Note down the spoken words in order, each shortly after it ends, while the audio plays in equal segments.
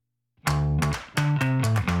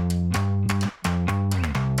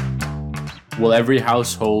Will every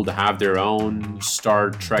household have their own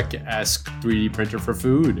Star Trek-esque 3D printer for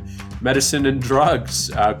food, medicine and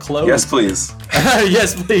drugs, clothes? Yes, please.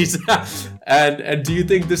 Yes, please. And do you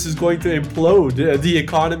think this is going to implode the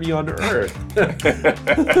economy on Earth?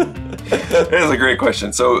 That is a great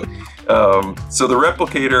question. So the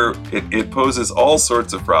replicator, it poses all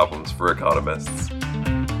sorts of problems for economists.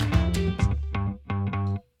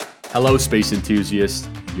 Hello, space enthusiasts.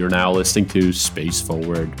 You're now listening to Space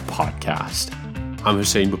Forward Podcast. I'm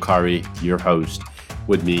Hussein Bukhari, your host.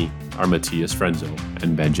 With me are Matthias Frenzel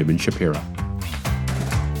and Benjamin Shapiro.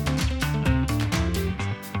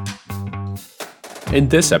 In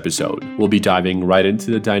this episode, we'll be diving right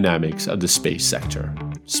into the dynamics of the space sector.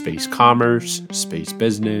 Space commerce, space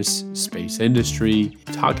business, space industry,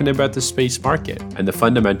 talking about the space market and the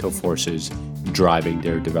fundamental forces driving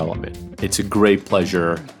their development. It's a great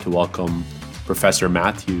pleasure to welcome Professor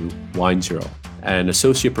Matthew Weinzierl, an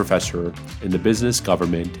associate professor in the business,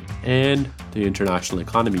 government, and the international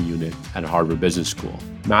economy unit at Harvard Business School.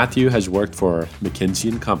 Matthew has worked for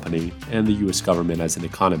McKinsey & Company and the U.S. government as an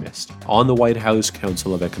economist on the White House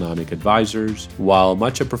Council of Economic Advisors, while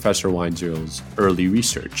much of Professor Weinzierl's early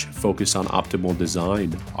research focused on optimal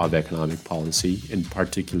design of economic policy, in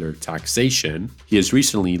particular taxation. He has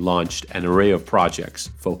recently launched an array of projects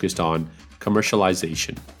focused on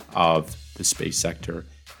commercialization of the space sector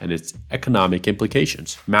and its economic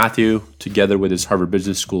implications. Matthew, together with his Harvard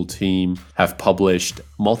Business School team, have published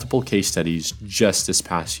multiple case studies just this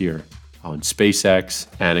past year on SpaceX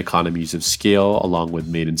and economies of scale, along with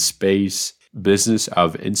Made in Space, business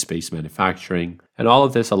of in-space manufacturing, and all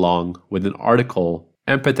of this along with an article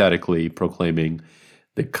empathetically proclaiming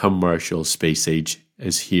the commercial space age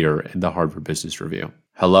is here in the Harvard Business Review.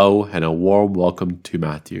 Hello, and a warm welcome to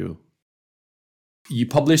Matthew. You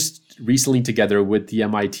published recently together with the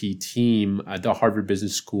MIT team the Harvard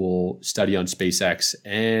Business School study on SpaceX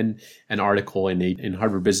and an article in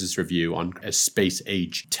Harvard Business Review on a space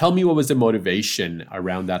age. Tell me what was the motivation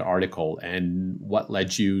around that article and what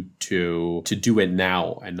led you to do it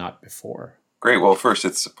now and not before? Great. Well, first,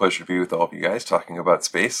 it's a pleasure to be with all of you guys talking about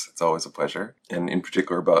space. It's always a pleasure. And in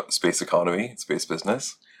particular about space economy and space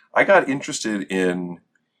business. I got interested in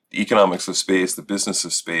the economics of space, the business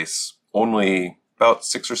of space, only about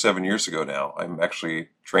 6 or 7 years ago now. I'm actually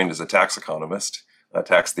trained as a tax economist, a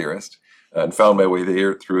tax theorist, and found my way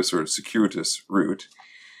there through a sort of circuitous route.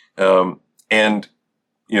 So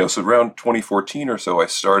around 2014 or so, I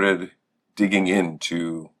started digging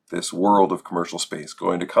into this world of commercial space,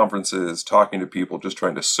 going to conferences, talking to people, just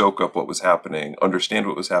trying to soak up what was happening, understand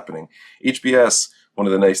what was happening. HBS, one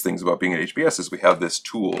of the nice things about being at HBS is we have this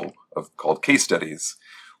tool called case studies,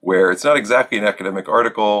 where it's not exactly an academic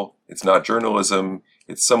article, it's not journalism,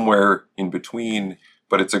 it's somewhere in between,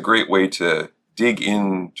 but it's a great way to dig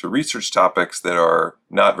into research topics that are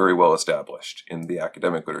not very well established in the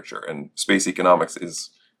academic literature. And space economics is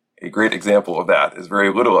a great example of that. There's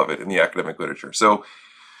very little of it in the academic literature. So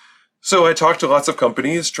I talked to lots of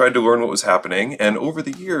companies, tried to learn what was happening, and over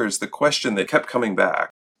the years, the question that kept coming back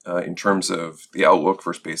in terms of the outlook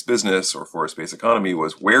for space business or for a space economy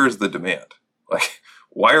was, where's the demand?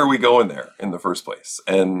 Why are we going there in the first place?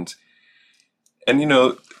 And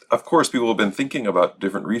of course, people have been thinking about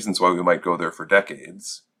different reasons why we might go there for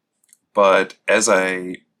decades. But as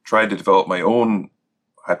I tried to develop my own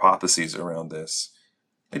hypotheses around this,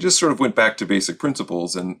 I just sort of went back to basic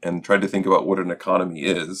principles and tried to think about what an economy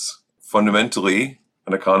is. Fundamentally,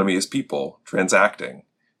 an economy is people transacting.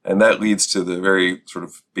 And that leads to the very sort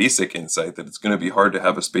of basic insight that it's going to be hard to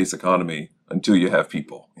have a space economy until you have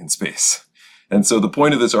people in space. And so the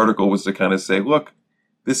point of this article was to kind of say, look,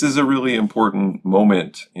 this is a really important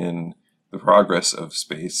moment in the progress of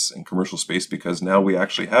space and commercial space, because now we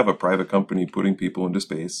actually have a private company putting people into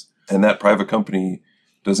space. And that private company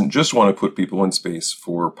doesn't just want to put people in space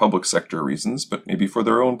for public sector reasons, but maybe for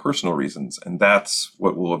their own personal reasons. And that's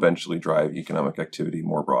what will eventually drive economic activity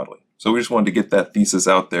more broadly. So we just wanted to get that thesis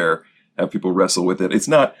out there, have people wrestle with it.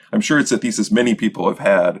 I'm sure it's a thesis many people have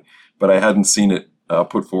had, but I hadn't seen it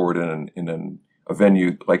put forward in a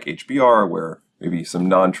venue like HBR, where maybe some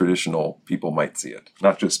non-traditional people might see it,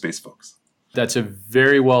 not just space folks. That's a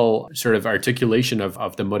very well sort of articulation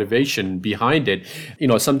of the motivation behind it.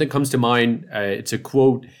 Something comes to mind. It's a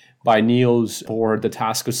quote by Niels Bohr: "The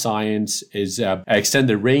task of science is extend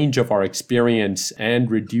the range of our experience and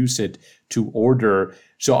reduce it to order.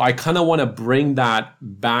 So I kind of want to bring that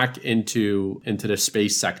back into the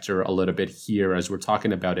space sector a little bit here as we're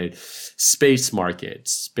talking about it. Space market,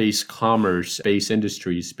 space commerce, space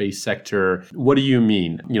industry, space sector. What do you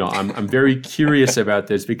mean? I'm very curious about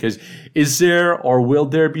this because is there or will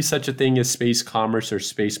there be such a thing as space commerce or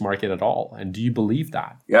space market at all? And do you believe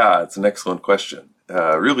that? Yeah, it's an excellent question.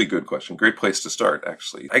 Really good question. Great place to start,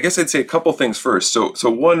 actually. I guess I'd say a couple things first. So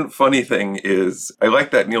one funny thing is, I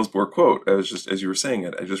like that Niels Bohr quote. As you were saying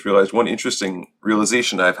it, I just realized one interesting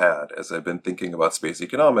realization I've had as I've been thinking about space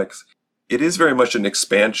economics. It is very much an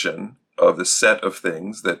expansion of the set of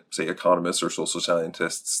things that, say, economists or social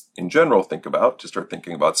scientists in general think about to start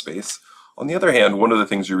thinking about space. On the other hand, one of the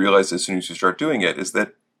things you realize as soon as you start doing it is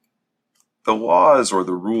that the laws or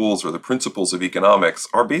the rules or the principles of economics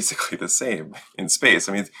are basically the same in space.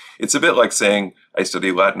 I mean, it's a bit like saying I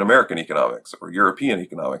study Latin American economics or European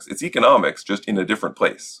economics. It's economics just in a different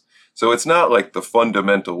place. So it's not like the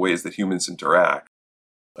fundamental ways that humans interact,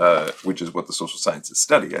 which is what the social sciences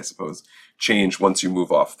study, I suppose, change once you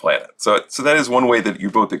move off planet. So that is one way that you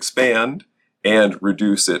both expand and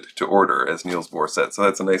reduce it to order, as Niels Bohr said. So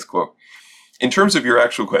that's a nice quote. In terms of your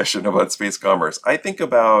actual question about space commerce, I think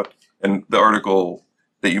about, and the article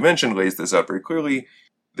that you mentioned lays this out very clearly,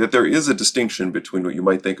 that there is a distinction between what you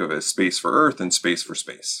might think of as space for Earth and space for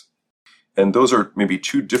space. And those are maybe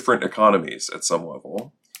two different economies at some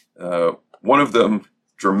level. One of them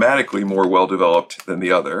dramatically more well-developed than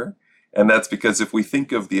the other. And that's because if we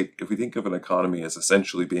think of an economy as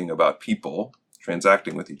essentially being about people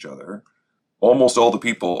transacting with each other, almost all the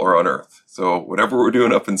people are on Earth. So whatever we're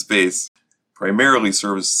doing up in space primarily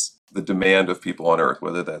serves the demand of people on Earth,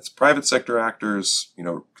 whether that's private sector actors,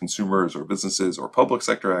 consumers or businesses, or public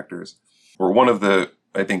sector actors. Or one of the,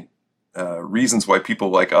 I think, reasons why people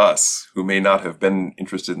like us, who may not have been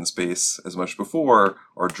interested in space as much before,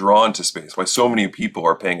 are drawn to space, why so many people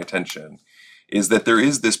are paying attention, is that there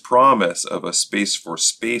is this promise of a space for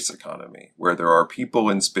space economy, where there are people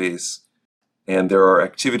in space and there are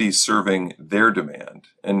activities serving their demand.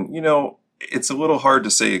 And, it's a little hard to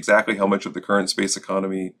say exactly how much of the current space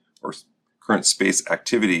economy or current space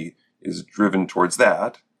activity is driven towards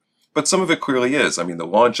that. But some of it clearly is. I mean, the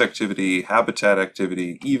launch activity, habitat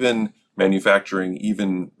activity, even manufacturing,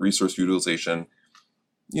 even resource utilization,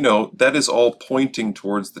 that is all pointing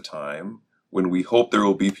towards the time when we hope there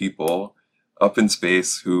will be people up in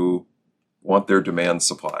space who want their demands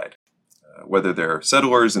supplied, whether they're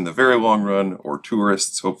settlers in the very long run or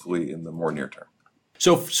tourists, hopefully in the more near term.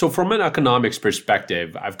 So from an economics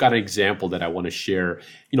perspective, I've got an example that I want to share.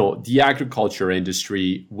 The agriculture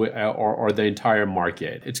industry or the entire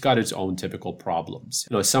market, it's got its own typical problems.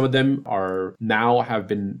 Some of them have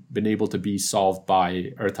been able to be solved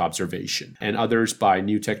by Earth observation, and others by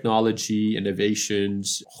new technology,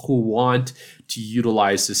 innovations, who want to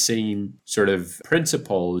utilize the same sort of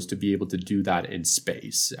principles to be able to do that in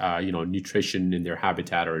space. Nutrition in their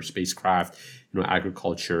habitat or spacecraft,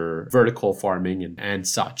 agriculture, vertical farming, and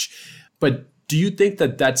such. But do you think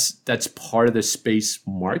that that's part of the space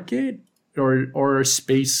market or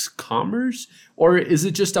space commerce? Or is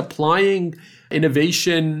it just applying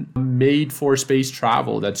innovation made for space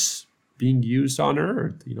travel that's being used on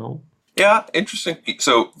Earth, Yeah, interesting.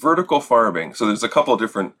 So vertical farming. So there's a couple of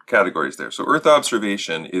different categories there. So Earth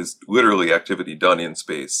observation is literally activity done in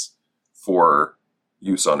space for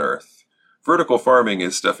use on Earth. Vertical farming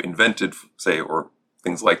is stuff invented, say, or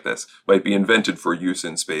things like this, might be invented for use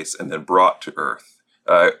in space and then brought to Earth.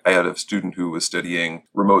 I had a student who was studying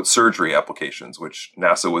remote surgery applications, which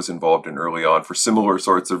NASA was involved in early on for similar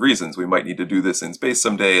sorts of reasons. We might need to do this in space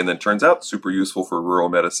someday, and then turns out super useful for rural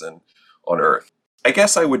medicine on Earth. I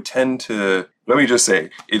guess I would tend to, let me just say,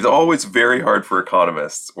 it's always very hard for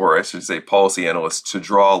economists, or I should say policy analysts, to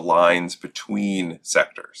draw lines between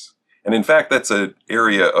sectors. And in fact, that's an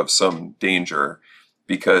area of some danger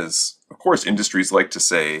because, of course, industries like to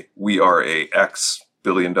say we are a X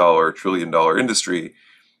billion-dollar, trillion-dollar industry.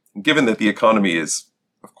 Given that the economy is,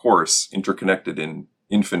 of course, interconnected in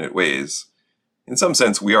infinite ways, in some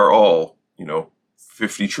sense, we are all,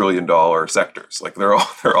 $50 trillion sectors. Like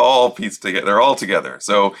they're all pieced together. They're all together.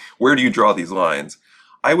 So where do you draw these lines?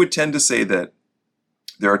 I would tend to say that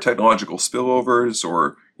there are technological spillovers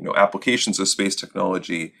or, applications of space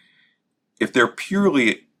technology. If they're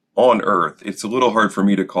purely on Earth, it's a little hard for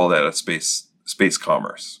me to call that a space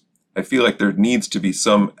commerce. I feel like there needs to be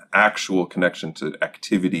some actual connection to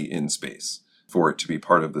activity in space for it to be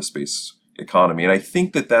part of the space economy. And I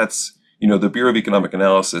think that that's, the Bureau of Economic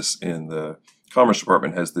Analysis in the Commerce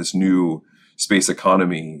Department has this new space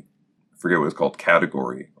economy, I forget what it's called,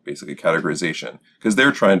 category, basically categorization, because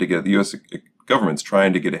they're trying to get, the U.S. governments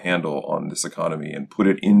trying to get a handle on this economy and put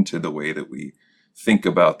it into the way that we think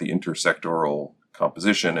about the intersectoral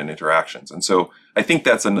composition and interactions. And so I think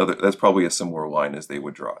that's probably a similar line as they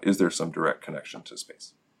would draw. Is there some direct connection to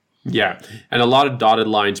space? Yeah. And a lot of dotted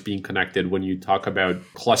lines being connected when you talk about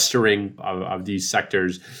clustering of these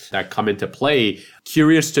sectors that come into play.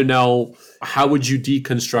 Curious to know, how would you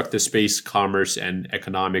deconstruct the space commerce and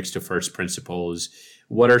economics to first principles?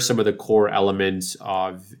 What are some of the core elements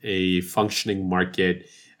of a functioning market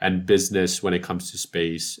and business when it comes to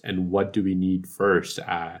space? And what do we need first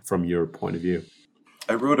from your point of view?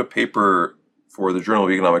 I wrote a paper for the Journal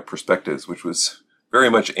of Economic Perspectives, which was very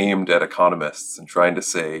much aimed at economists and trying to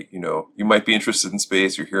say, you might be interested in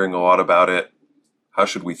space, you're hearing a lot about it. How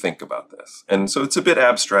should we think about this? And so it's a bit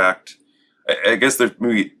abstract. I guess there's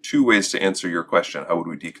maybe two ways to answer your question. How would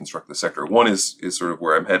we deconstruct the sector? One is sort of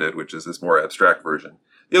where I'm headed, which is this more abstract version.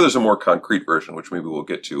 The other is a more concrete version, which maybe we'll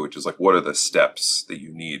get to, which is like, what are the steps that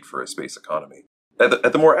you need for a space economy?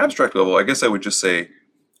 At the more abstract level, I guess I would just say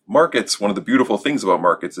markets, one of the beautiful things about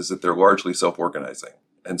markets is that they're largely self-organizing.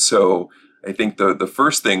 And so I think the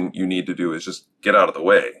first thing you need to do is just get out of the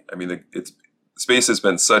way. I mean, space has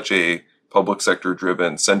been such a public sector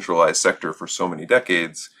driven, centralized sector for so many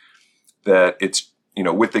decades that it's,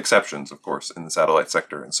 with exceptions, of course, in the satellite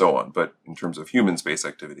sector and so on, but in terms of human space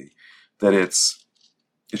activity, that it's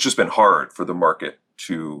just been hard for the market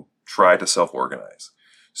to try to self-organize.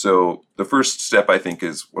 So the first step, I think,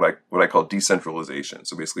 is what I call decentralization.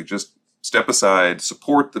 So basically just step aside,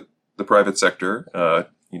 support the private sector,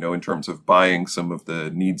 in terms of buying some of the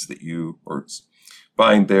needs or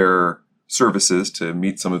buying their services to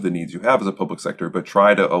meet some of the needs you have as a public sector, but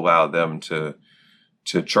try to allow them to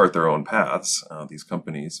chart their own paths, these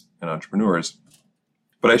companies and entrepreneurs.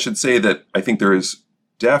 But I should say that I think there is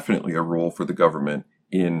definitely a role for the government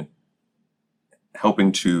in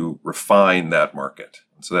helping to refine that market.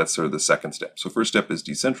 So that's sort of the second step. So first step is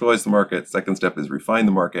decentralize the market. Second step is refine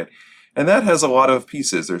the market. And that has a lot of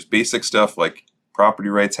pieces. There's basic stuff like property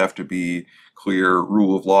rights have to be clear,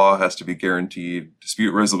 rule of law has to be guaranteed,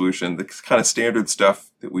 dispute resolution, the kind of standard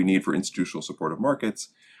stuff that we need for institutional support of markets.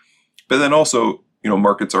 But then also,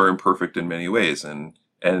 markets are imperfect in many ways. And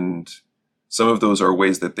some of those are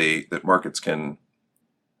ways that markets can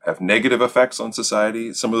have negative effects on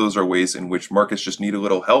society. Some of those are ways in which markets just need a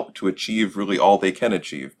little help to achieve really all they can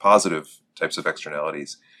achieve, positive types of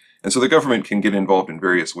externalities. And so the government can get involved in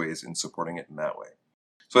various ways in supporting it in that way.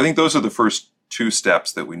 So I think those are the first two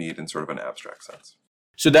steps that we need in sort of an abstract sense.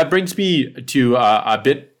 So that brings me to a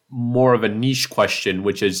bit more of a niche question,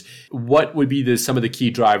 which is what would be some of the key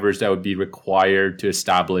drivers that would be required to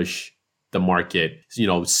establish the market?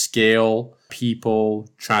 Scale, people,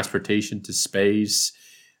 transportation to space.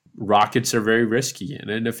 Rockets are very risky and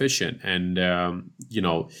inefficient and,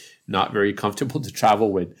 not very comfortable to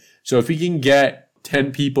travel with. So if we can get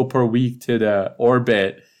 10 people per week to the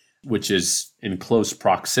orbit, which is in close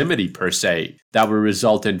proximity per se, that would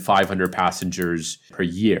result in 500 passengers per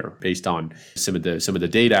year based on some of the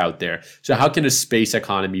data out there. So how can a space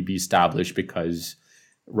economy be established? Because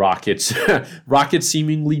rockets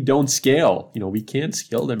seemingly don't scale. We can't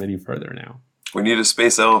scale them any further now. We need a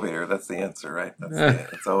space elevator. That's the answer, right?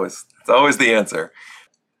 It's always the answer.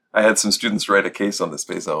 I had some students write a case on the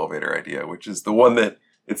space elevator idea, which is the one that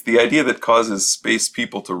it's the idea that causes space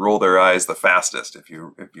people to roll their eyes the fastest if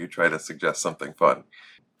you try to suggest something fun.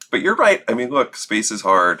 But you're right. I mean, look, space is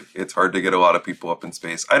hard. It's hard to get a lot of people up in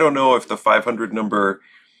space. I don't know if the 500 number,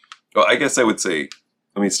 well, I guess I would say,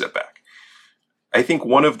 let me step back. I think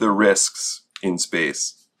one of the risks in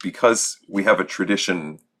space, because we have a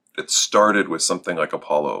tradition that started with something like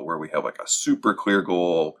Apollo, where we have like a super clear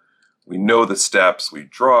goal, we know the steps, we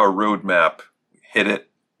draw a roadmap, we hit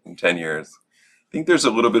it in 10 years. I think there's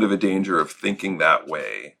a little bit of a danger of thinking that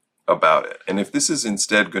way about it. And if this is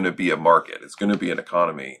instead going to be a market, it's going to be an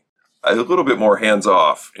economy, a little bit more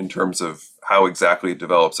hands-off in terms of how exactly it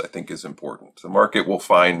develops, I think is important. The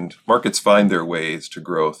markets find their ways to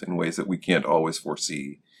growth in ways that we can't always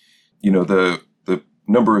foresee. The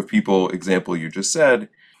number of people example you just said,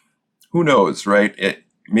 who knows, right?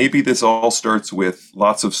 Maybe this all starts with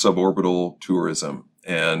lots of suborbital tourism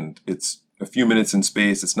and it's a few minutes in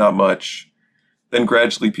space, it's not much. Then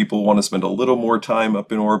gradually people want to spend a little more time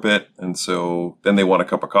up in orbit. And so then they want a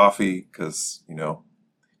cup of coffee because,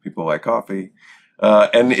 people like coffee.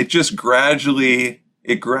 And it just gradually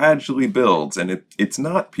builds. And it's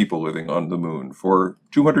not people living on the moon for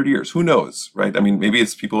 200 years. Who knows, right? I mean, maybe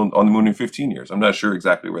it's people on the moon in 15 years. I'm not sure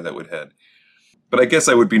exactly where that would head. But I guess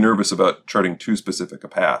I would be nervous about charting too specific a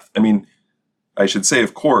path. I mean, I should say,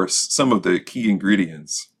 of course, some of the key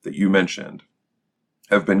ingredients that you mentioned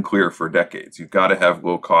have been clear for decades. You've got to have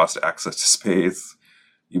low-cost access to space.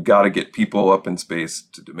 You've got to get people up in space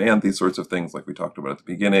to demand these sorts of things like we talked about at the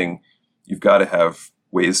beginning. You've got to have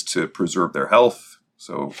ways to preserve their health,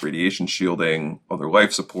 so radiation shielding, other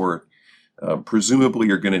life support. Presumably,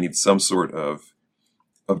 you're going to need some sort of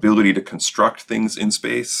ability to construct things in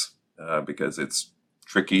space because it's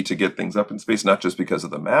tricky to get things up in space, not just because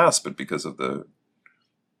of the mass, but because of the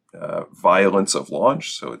violence of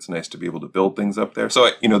launch. So it's nice to be able to build things up there. So,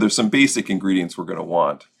 there's some basic ingredients we're going to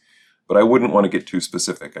want, but I wouldn't want to get too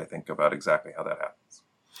specific, I think, about exactly how that happens.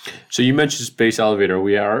 So you mentioned space elevator.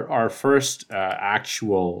 We are our first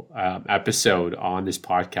actual episode on this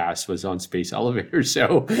podcast was on space elevator.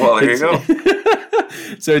 So well, there you go.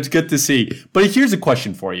 So it's good to see. But here's a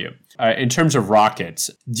question for you. In terms of rockets,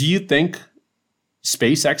 do you think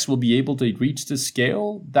SpaceX will be able to reach the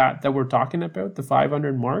scale that we're talking about, the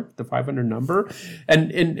 500 mark, the 500 number?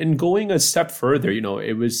 And going a step further,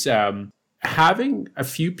 it was having a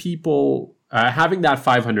few people, having that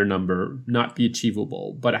 500 number not be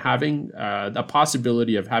achievable, but having the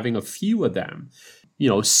possibility of having a few of them,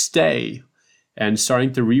 stay and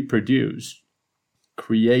starting to reproduce,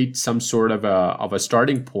 create some sort of a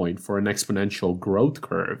starting point for an exponential growth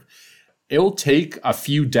curve. It'll take a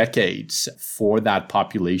few decades for that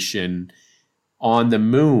population on the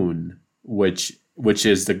moon, which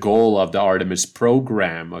is the goal of the Artemis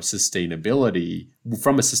program of sustainability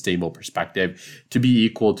from a sustainable perspective, to be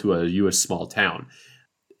equal to a U.S. small town.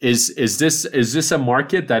 Is this a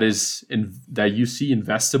market that you see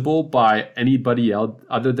investable by anybody else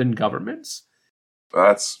other than governments?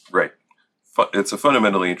 That's right. It's a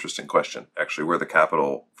fundamentally interesting question, actually, where the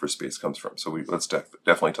capital for space comes from. So let's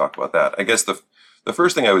definitely talk about that. I guess the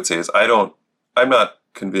first thing I would say is I'm not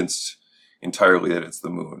convinced entirely that it's the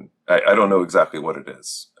moon. I don't know exactly what it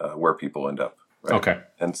is, where people end up. Right? Okay.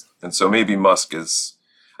 And so maybe Musk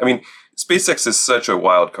SpaceX is such a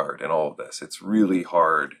wild card in all of this. It's really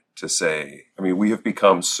hard to say. We have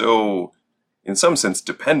become so, in some sense,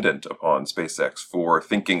 dependent upon SpaceX for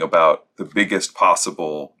thinking about the biggest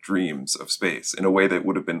possible dreams of space in a way that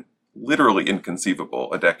would have been literally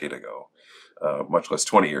inconceivable a decade ago, much less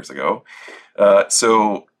 20 years ago.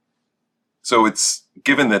 So it's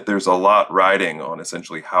given that there's a lot riding on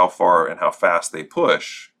essentially how far and how fast they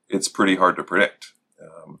push, it's pretty hard to predict.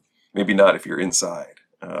 Maybe not if you're inside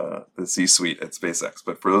the C-suite at SpaceX,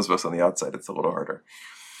 but for those of us on the outside, it's a little harder.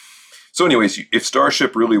 So anyways, if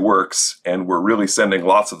Starship really works and we're really sending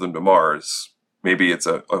lots of them to Mars, maybe it's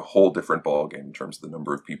a whole different ballgame in terms of the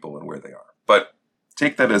number of people and where they are. But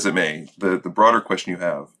take that as it may, the broader question you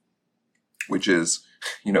have, which is,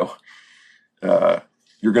 you're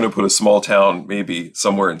going to put a small town maybe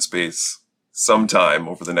somewhere in space sometime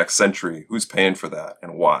over the next century. Who's paying for that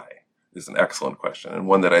and why? Is an excellent question, and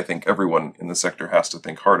one that I think everyone in the sector has to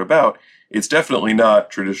think hard about. It's definitely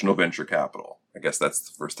not traditional venture capital. I guess that's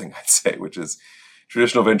the first thing I'd say, which is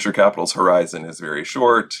traditional venture capital's horizon is very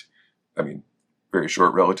short. Very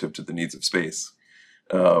short relative to the needs of space.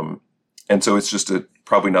 And so it's just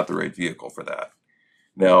probably not the right vehicle for that.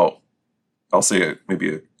 Now, I'll say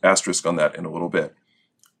maybe an asterisk on that in a little bit.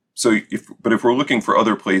 So if we're looking for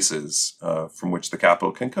other places from which the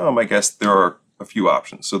capital can come, I guess there are a few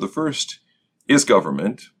options. So the first is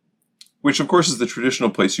government, which of course is the traditional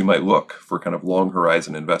place you might look for kind of long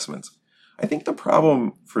horizon investments. I think the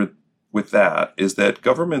problem with that is that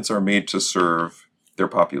governments are made to serve their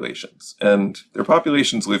populations, and their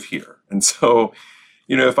populations live here. And so,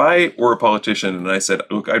 if I were a politician and I said,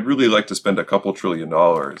 look, I'd really like to spend a couple $1 trillion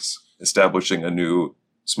establishing a new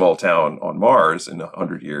small town on Mars in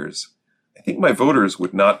 100 years, I think my voters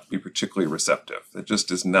would not be particularly receptive. That just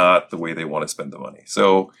is not the way they want to spend the money.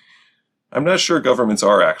 So I'm not sure governments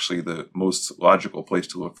are actually the most logical place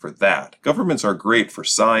to look for that. Governments are great for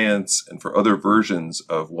science and for other versions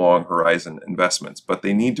of long horizon investments, but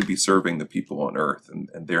they need to be serving the people on Earth and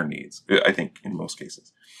their needs, I think, in most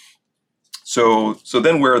cases. So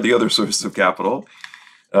then where are the other sources of capital?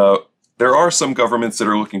 There are some governments that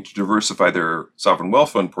are looking to diversify their sovereign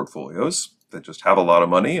wealth fund portfolios that just have a lot of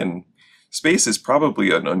money, and space is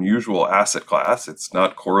probably an unusual asset class. It's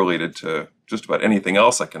not correlated to just about anything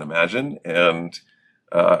else I can imagine, and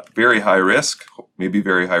very high risk, maybe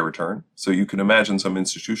very high return. So you can imagine some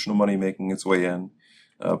institutional money making its way in,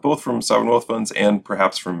 both from sovereign wealth funds and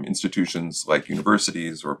perhaps from institutions like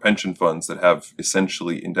universities or pension funds that have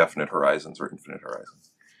essentially indefinite horizons or infinite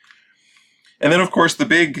horizons. And then, of course, the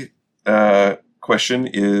big question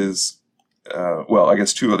is, I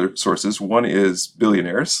guess two other sources. One is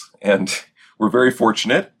billionaires, and we're very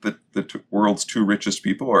fortunate that the world's two richest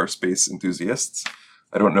people are space enthusiasts.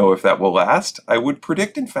 I don't know if that will last. I would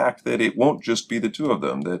predict, in fact, that it won't just be the two of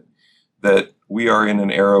them, that we are in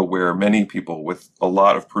an era where many people with a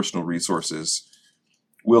lot of personal resources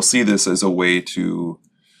will see this as a way to,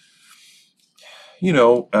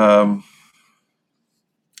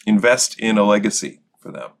 invest in a legacy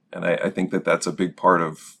for them. And I think that that's a big part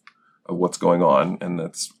of what's going on, and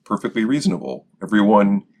that's perfectly reasonable.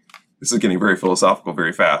 This is getting very philosophical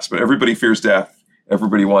very fast, but everybody fears death.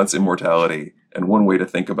 Everybody wants immortality. And one way to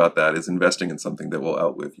think about that is investing in something that will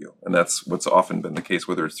outlive you. And that's what's often been the case,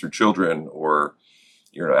 whether it's through children or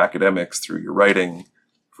academics, through your writing.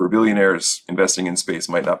 For billionaires, investing in space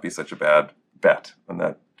might not be such a bad bet on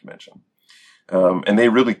that dimension. And they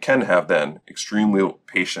really can have then extremely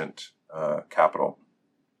patient capital.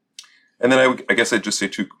 And then I guess I'd just say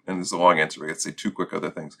and this is a long answer, but I'd say two quick other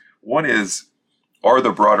things. One is, are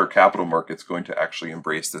the broader capital markets going to actually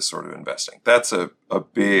embrace this sort of investing? That's a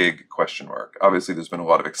big question mark. Obviously, there's been a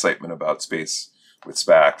lot of excitement about space with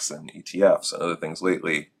SPACs and ETFs and other things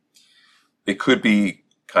lately. It could be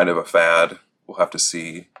kind of a fad. We'll have to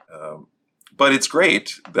see. But it's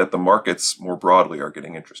great that the markets more broadly are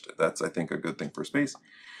getting interested. That's, I think, a good thing for space.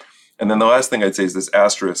 And then the last thing I'd say is this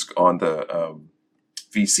asterisk on the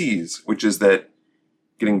VCs, which is that,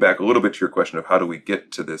 getting back a little bit to your question of how do we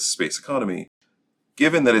get to this space economy,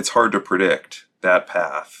 given that it's hard to predict that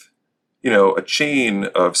path, a chain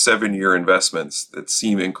of 7-year investments that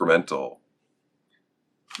seem incremental,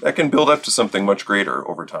 that can build up to something much greater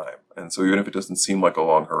over time. And so even if it doesn't seem like a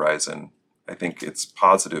long horizon, I think it's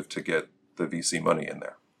positive to get the VC money in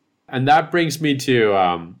there. And that brings me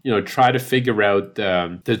to, try to figure out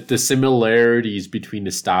the similarities between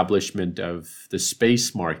establishment of the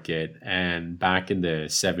space market and back in the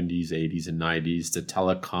 70s, 80s, and 90s, the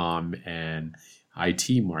telecom and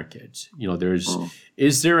IT market.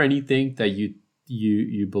 Is there anything that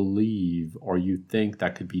you believe or you think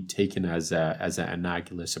that could be taken as an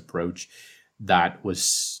analogous approach that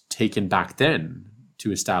was taken back then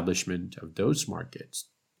to establishment of those markets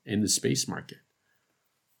in the space market?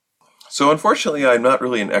 So unfortunately, I'm not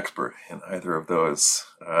really an expert in either of those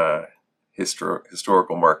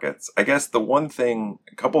historical markets. I guess a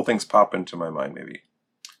couple things pop into my mind maybe.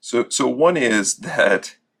 So one is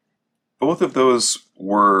that both of those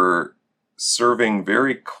were serving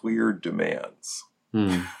very clear demands,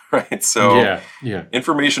 right? So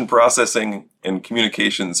information processing and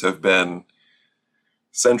communications have been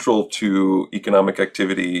central to economic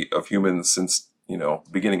activity of humans since,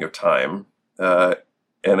 beginning of time.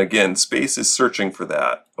 And again, space is searching for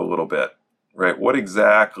that a little bit, right? What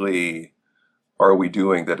exactly are we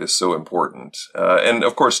doing that is so important? And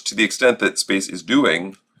of course, to the extent that space is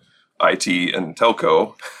doing IT and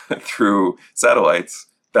telco through satellites,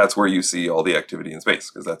 that's where you see all the activity in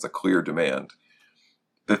space, because that's a clear demand.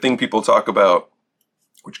 The thing people talk about,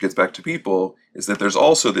 which gets back to people, is that there's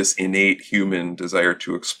also this innate human desire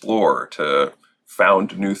to explore, to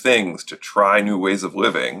found new things, to try new ways of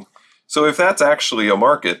living. So if that's actually a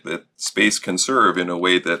market that space can serve in a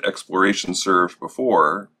way that exploration served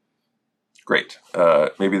before, great.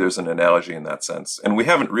 Maybe there's an analogy in that sense. And we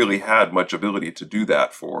haven't really had much ability to do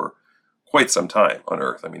that for quite some time on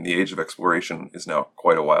Earth. I mean, the age of exploration is now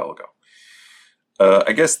quite a while ago.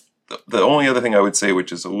 I guess the only other thing I would say,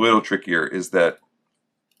 which is a little trickier, is that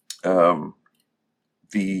the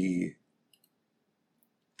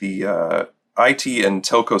IT and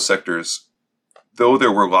telco sectors, though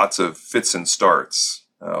there were lots of fits and starts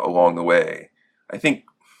along the way, I think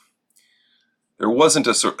there wasn't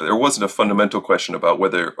a fundamental question about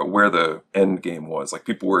where the end game was. Like,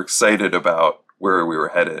 people were excited about where we were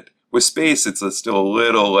headed. With space, it's still a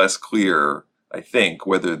little less clear, I think,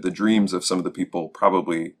 whether the dreams of some of the people,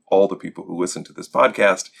 probably all the people who listen to this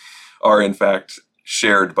podcast, are in fact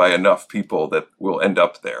shared by enough people that we'll end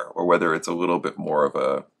up there, or whether it's a little bit more of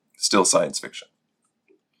a still science fiction.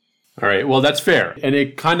 All right. Well, that's fair. And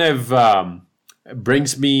it kind of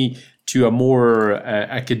brings me to a more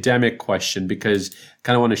academic question, because I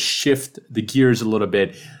kind of want to shift the gears a little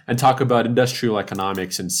bit and talk about industrial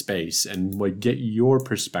economics and space and get your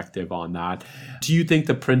perspective on that. Do you think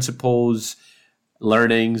the principles,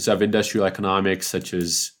 learnings of industrial economics, such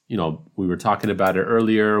as, we were talking about it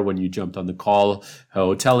earlier when you jumped on the call,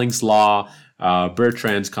 Telling's law,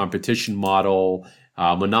 Bertrand's competition model,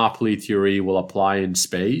 monopoly theory will apply in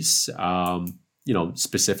space?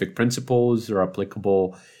 Specific principles are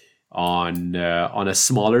applicable on a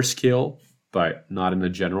smaller scale, but not in a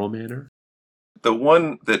general manner. The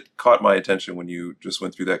one that caught my attention when you just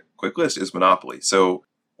went through that quick list is monopoly. So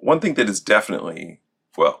one thing that is definitely,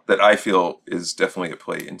 that I feel is definitely at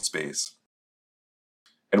play in space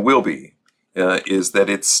and will be, is that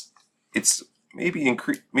it's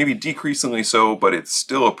maybe decreasingly so, but it's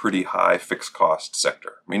still a pretty high fixed cost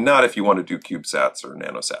sector. I mean, not if you want to do CubeSats or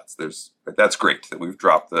nanosats. That's great that we've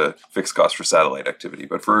dropped the fixed cost for satellite activity,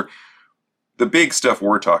 but for the big stuff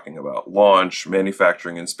we're talking about, launch,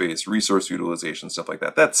 manufacturing in space, resource utilization, stuff like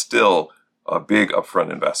that, that's still a big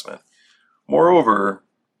upfront investment. Moreover,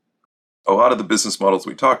 a lot of the business models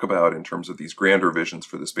we talk about in terms of these grander visions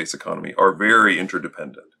for the space economy are very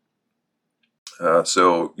interdependent.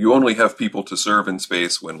 So you only have people to serve in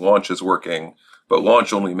space when launch is working, but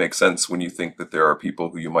launch only makes sense when you think that there are people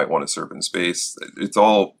who you might want to serve in space. It's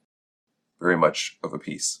all very much of a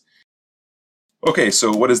piece. Okay,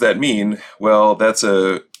 so what does that mean? Well, that's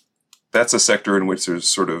a sector in which there's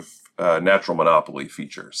sort of natural monopoly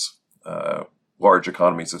features, large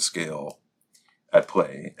economies of scale at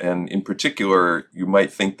play. And in particular, you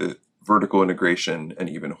might think that vertical integration and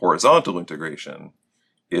even horizontal integration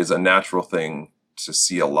is a natural thing to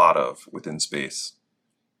see a lot of within space.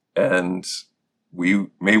 And we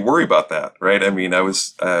may worry about that, right? I mean, I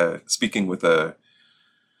was speaking with an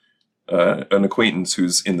acquaintance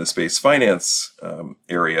who's in the space finance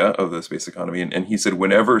area of the space economy, and he said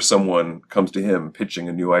whenever someone comes to him pitching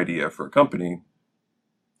a new idea for a company,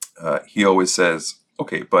 he always says,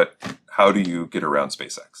 okay, but how do you get around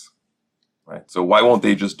SpaceX, right? So why won't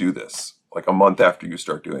they just do this like a month after you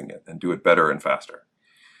start doing it and do it better and faster?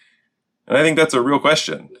 And I think that's a real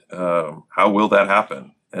question. How will that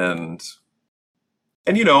happen? And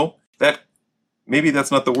that maybe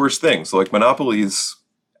that's not the worst thing. So like monopolies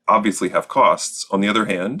obviously have costs. On the other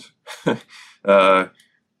hand,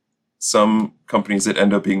 some companies that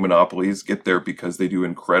end up being monopolies get there because they do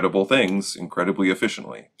incredible things incredibly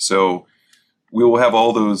efficiently. So we will have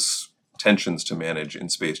all those tensions to manage in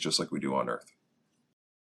space just like we do on Earth.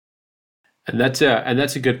 And that's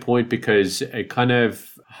a good point, because it kind of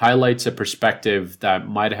highlights a perspective that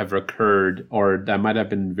might have occurred or that might have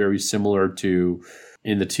been very similar to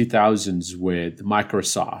in the 2000s with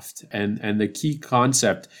Microsoft. And the key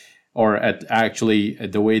concept, or actually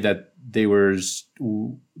the way that they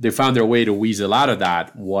found their way to weasel out of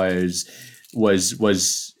that was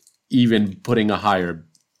even putting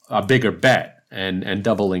a bigger bet and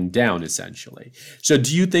doubling down, essentially. So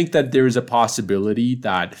do you think that there is a possibility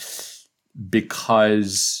that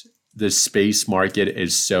because the space market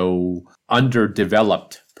is so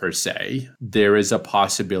underdeveloped per se, there is a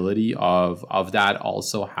possibility of that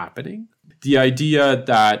also happening? The idea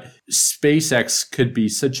that SpaceX could be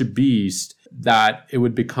such a beast that it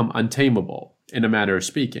would become untamable, in a manner of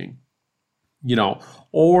speaking,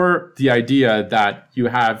 or the idea that you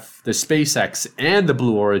have the SpaceX and the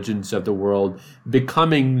Blue Origins of the world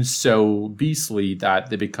becoming so beastly that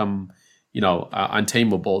they become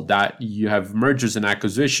untamable, that you have mergers and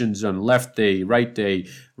acquisitions on left day, right day.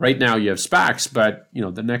 Right now you have SPACs, but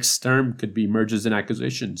the next term could be mergers and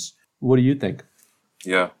acquisitions. What do you think?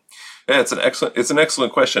 Yeah, it's an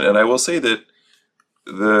excellent question. And I will say that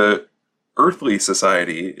the earthly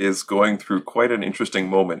society is going through quite an interesting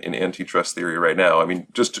moment in antitrust theory right now. I mean,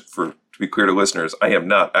 just to be clear to listeners, I am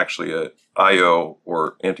not actually a IO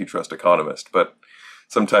or antitrust economist, but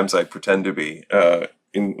sometimes I pretend to be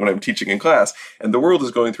when I'm teaching in class. And the world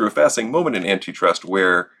is going through a fascinating moment in antitrust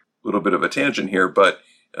where, a little bit of a tangent here, but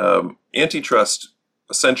antitrust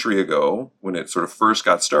a century ago, when it sort of first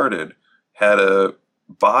got started, had a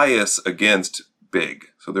bias against big.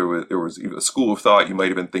 So there was even a school of thought you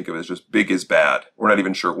might even think of as just big is bad. We're not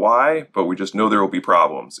even sure why, but we just know there will be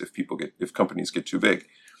problems if companies get too big.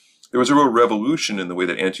 There was a real revolution in the way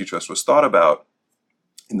that antitrust was thought about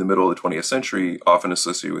in the middle of the 20th century, often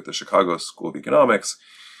associated with the Chicago School of Economics,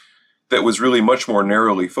 that was really much more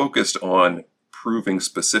narrowly focused on proving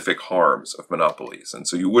specific harms of monopolies. And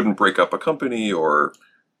so you wouldn't break up a company or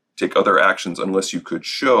take other actions unless you could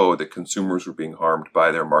show that consumers were being harmed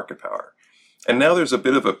by their market power. And now there's a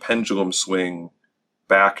bit of a pendulum swing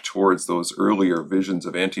back towards those earlier visions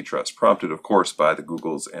of antitrust, prompted, of course, by the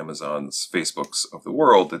Googles, Amazons, Facebooks of the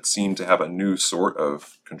world that seem to have a new sort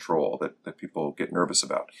of control that people get nervous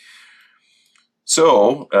about.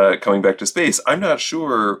 So, coming back to space, I'm not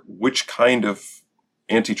sure which kind of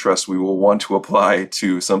antitrust we will want to apply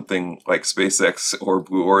to something like SpaceX or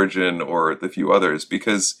Blue Origin or the few others,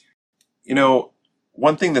 because,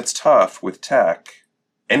 one thing that's tough with tech,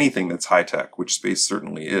 anything that's high tech, which space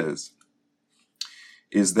certainly is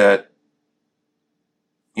that,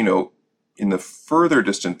 in the further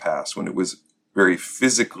distant past, when it was very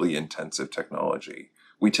physically intensive technology,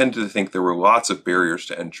 we tended to think there were lots of barriers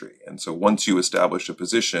to entry. And so once you established a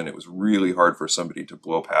position, it was really hard for somebody to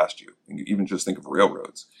blow past you. And you even just think of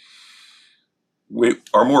railroads.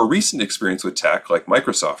 Our more recent experience with tech, like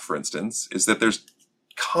Microsoft, for instance, is that there's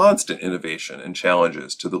constant innovation and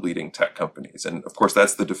challenges to the leading tech companies. And of course,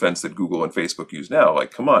 that's the defense that Google and Facebook use now.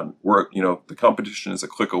 Like, come on, the competition is a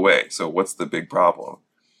click away. So what's the big problem?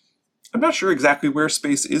 I'm not sure exactly where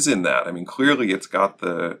space is in that. I mean, clearly it's got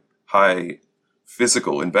the high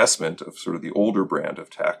physical investment of sort of the older brand of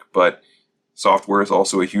tech, but software is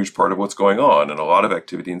also a huge part of what's going on. And a lot of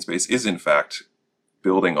activity in space is in fact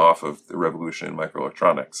building off of the revolution in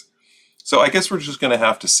microelectronics. So I guess we're just going to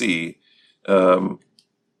have to see.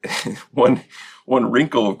 One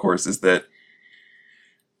wrinkle, of course, is that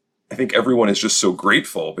I think everyone is just so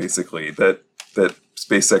grateful, basically, that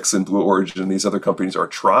SpaceX and Blue Origin and these other companies are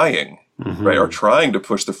trying, right? Are trying to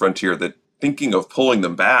push the frontier. That thinking of pulling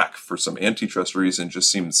them back for some antitrust reason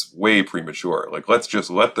just seems way premature. Like, let's just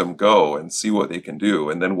let them go and see what they can do,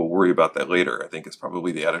 and then we'll worry about that later. I think is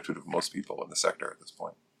probably the attitude of most people in the sector at this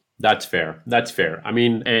point. That's fair. That's fair. I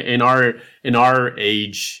mean, in our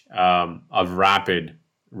age of rapid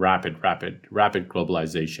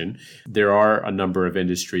globalization, there are a number of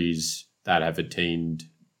industries that have attained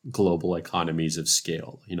global economies of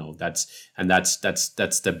scale. That's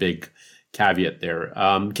the big caveat there.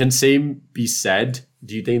 Can same be said?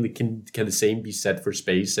 Do you think that can the same be said for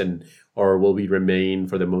space, or will we remain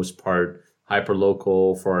for the most part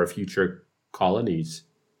hyperlocal for our future colonies?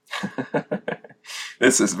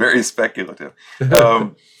 This is very speculative.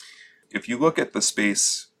 If you look at the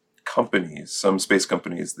space companies, some space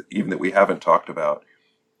companies even that we haven't talked about,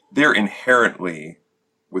 they're inherently,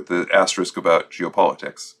 with the asterisk about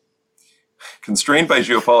geopolitics, constrained by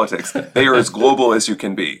geopolitics. They are as global as you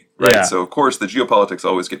can be, right? Yeah. So of course the geopolitics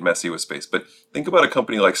always get messy with space, but think about a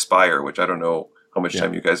company like Spire, which I don't know how much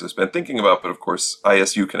time you guys have spent thinking about, but of course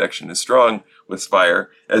ISU connection is strong with Spire,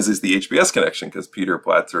 as is the HBS connection, because Peter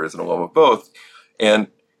Platzer is an alum of both. And,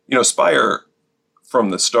 Spire from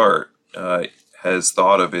the start has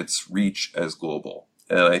thought of its reach as global.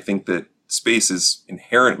 And I think that space is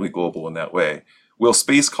inherently global in that way. Will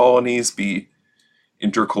space colonies be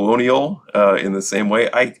intercolonial in the same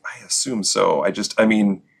way? I assume so.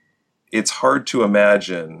 It's hard to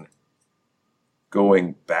imagine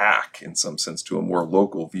going back in some sense to a more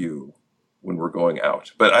local view when we're going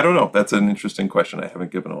out. But I don't know. That's an interesting question I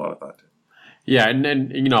haven't given a lot of thought to. Yeah, and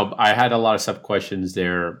then, I had a lot of sub questions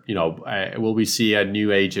there. Will we see a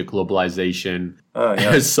new age of globalization,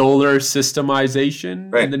 solar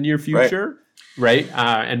systemization in the near future? Right.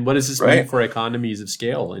 And what does this mean for economies of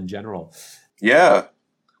scale in general? Yeah.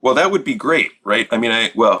 Well, that would be great, right?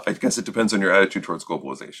 I guess it depends on your attitude towards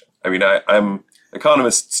globalization.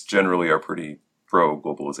 Economists generally are pretty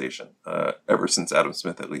pro-globalization, ever since Adam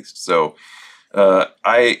Smith, at least. So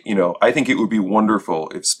I think it would be wonderful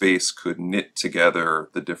if space could knit together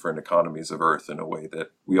the different economies of Earth in a way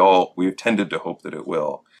that we've tended to hope that it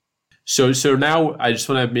will. So now I just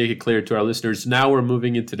want to make it clear to our listeners. Now we're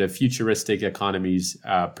moving into the futuristic economies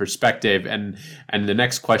perspective, and the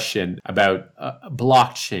next question about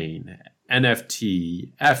blockchain,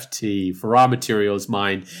 NFT, FT for raw materials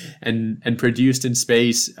mined and produced in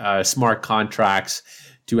space, smart contracts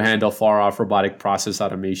to handle far-off robotic process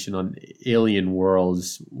automation on alien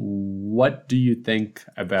worlds. What do you think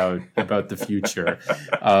about the future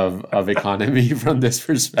of economy from this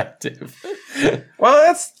perspective? Well,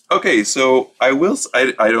 that's okay. So I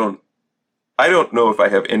don't know if I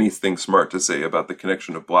have anything smart to say about the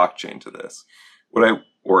connection of blockchain to this,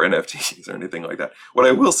 or NFTs or anything like that. What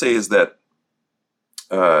I will say is that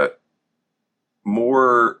the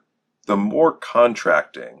more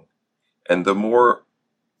contracting and the more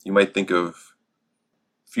you might think of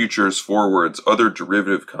futures, forwards, other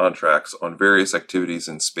derivative contracts on various activities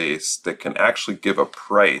in space that can actually give a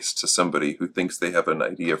price to somebody who thinks they have an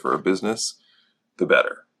idea for a business, the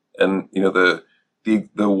better. And the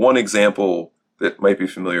one example that might be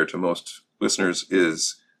familiar to most listeners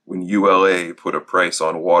is when ULA put a price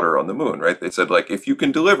on water on the moon, right? They said, like, if you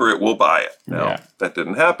can deliver it, we'll buy it. Now, that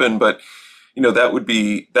didn't happen, but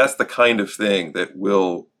that's the kind of thing that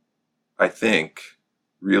will, I think,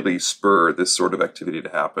 really spur this sort of activity to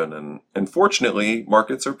happen. And fortunately,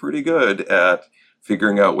 markets are pretty good at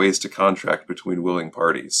figuring out ways to contract between willing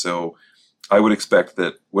parties. So I would expect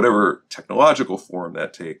that whatever technological form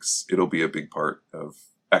that takes, it'll be a big part of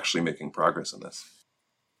actually making progress in this.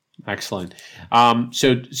 Excellent.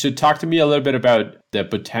 So talk to me a little bit about the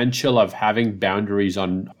potential of having boundaries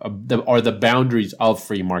on the boundaries of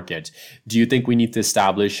free markets. Do you think we need to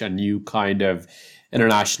establish a new kind of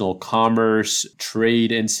international commerce,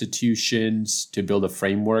 trade institutions to build a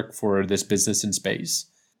framework for this business in space?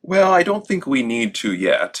 Well, I don't think we need to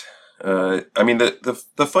yet.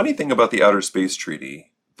 The funny thing about the Outer Space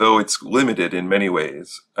Treaty, though it's limited in many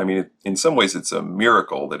ways, in some ways it's a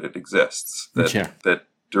miracle that it exists. That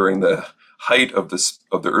during the height of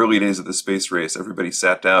the early days of the space race, everybody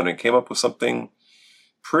sat down and came up with something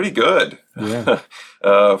pretty good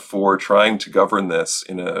for trying to govern this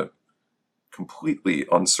in a completely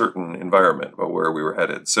uncertain environment about where we were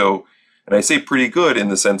headed. So, and I say pretty good in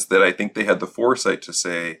the sense that I think they had the foresight to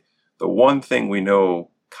say, the one thing we know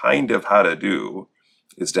kind of how to do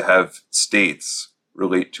is to have states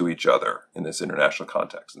relate to each other in this international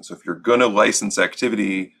context. And so if you're going to license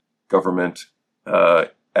activity, government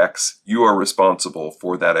X, you are responsible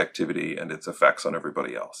for that activity and its effects on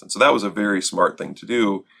everybody else. And so that was a very smart thing to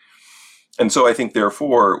do. And so I think,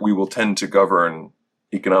 therefore, we will tend to govern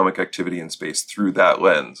economic activity in space through that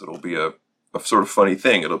lens. It'll be a sort of funny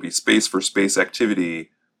thing. It'll be space for space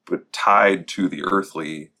activity, but tied to the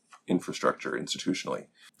earthly infrastructure institutionally.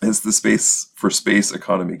 As the space for space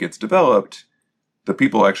economy gets developed, the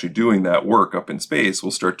people actually doing that work up in space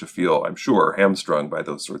will start to feel, I'm sure, hamstrung by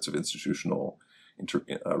those sorts of institutional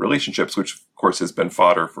relationships, which of course has been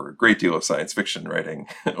fodder for a great deal of science fiction writing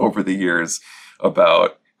over the years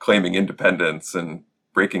about claiming independence and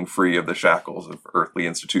breaking free of the shackles of earthly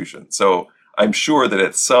institutions. So I'm sure that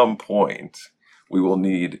at some point we will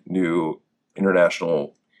need new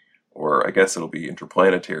international, or I guess it'll be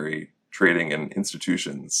interplanetary trading and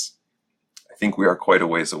institutions. I think we are quite a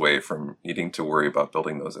ways away from needing to worry about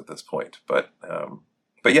building those at this point. But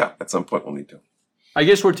yeah, at some point we'll need to. I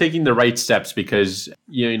guess we're taking the right steps because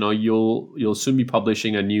you'll soon be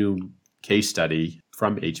publishing a new case study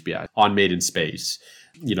from HBS on Made in Space.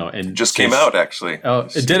 And just came out actually. Oh,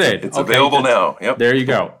 it did it? It's available now. Yep. There you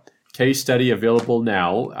go. Case study available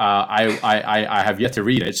now. I have yet to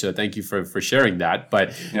read it, so thank you for sharing that.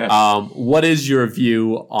 But yes. What is your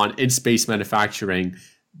view on in-space manufacturing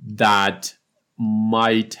that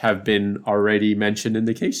might have been already mentioned in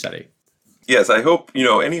the case study? Yes, I hope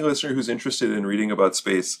any listener who's interested in reading about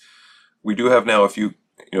space, we do have now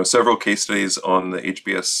several case studies on the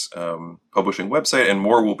HBS publishing website, and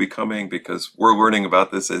more will be coming because we're learning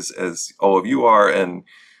about this as all of you are. And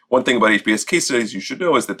one thing about HBS case studies you should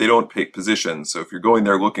know is that they don't pick positions. So if you're going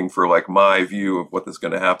there looking for like my view of what is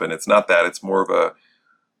going to happen, it's not that. It's more of a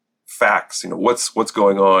facts. What's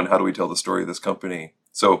going on? How do we tell the story of this company?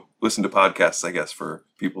 So listen to podcasts, I guess, for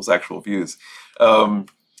people's actual views.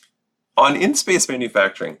 On in-space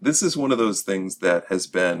manufacturing, this is one of those things that has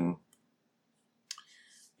been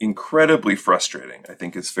incredibly frustrating, I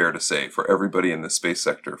think is fair to say, for everybody in the space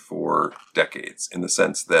sector for decades, in the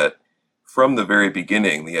sense that from the very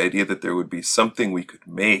beginning, the idea that there would be something we could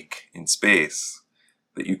make in space,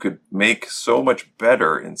 that you could make so much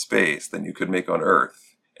better in space than you could make on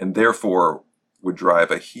Earth, and therefore would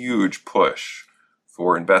drive a huge push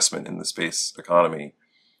for investment in the space economy.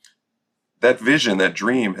 That vision, that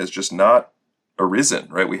dream has just not arisen,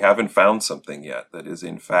 right? We haven't found something yet that is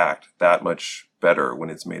in fact that much better when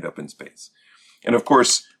it's made up in space. And of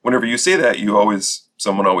course, whenever you say that,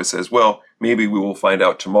 someone always says, well, maybe we will find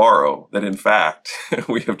out tomorrow that in fact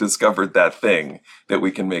we have discovered that thing that we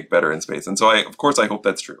can make better in space. And so I hope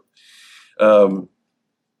that's true. But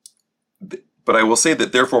I will say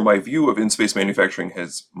that therefore my view of in-space manufacturing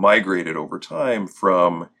has migrated over time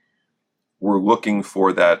from we're looking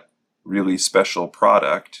for that really special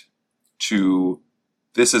product to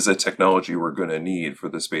this is a technology we're going to need for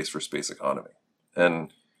the space for space economy.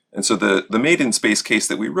 And so the Made in Space case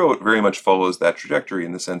that we wrote very much follows that trajectory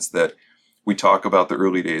in the sense that we talk about the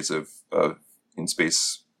early days of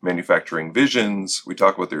in-space manufacturing visions. We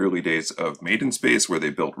talk about the early days of Made in Space where they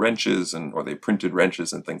built wrenches or they printed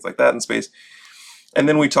wrenches and things like that in space. And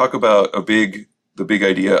then we talk about the big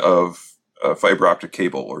idea of fiber optic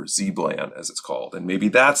cable, or Z-band as it's called. And maybe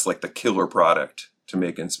that's like the killer product to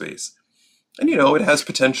make in space. And it has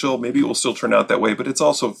potential. Maybe it will still turn out that way, but it's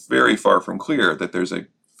also very far from clear that there's a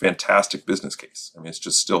fantastic business case. I mean, it's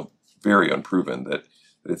just still very unproven that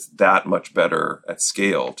it's that much better at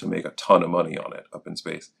scale to make a ton of money on it up in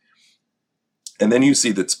space. And then you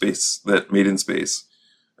see that Made in Space,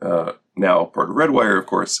 now part of Redwire, of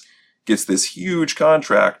course, gets this huge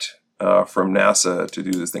contract from NASA to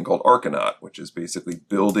do this thing called Archinaut, which is basically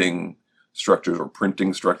building structures or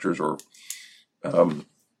printing structures or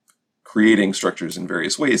creating structures in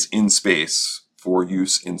various ways in space for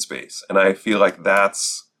use in space. And I feel like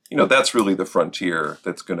that's really the frontier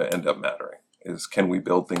that's going to end up mattering, is can we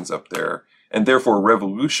build things up there and therefore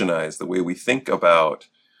revolutionize the way we think about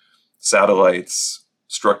satellites,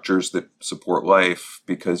 structures that support life,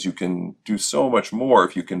 because you can do so much more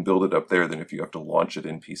if you can build it up there than if you have to launch it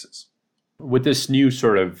in pieces. With this new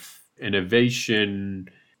sort of innovation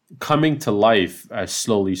coming to life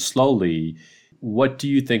slowly, what do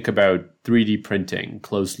you think about 3D printing,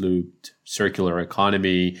 closed-looped circular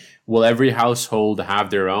economy? Will every household have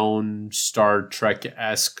their own Star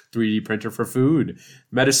Trek-esque 3D printer for food,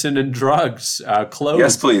 medicine and drugs, clothes?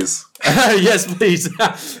 Yes, please. Yes, please.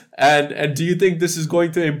 And do you think this is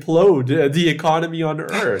going to implode the economy on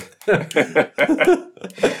Earth? That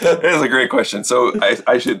is a great question. So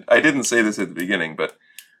I didn't say this at the beginning, but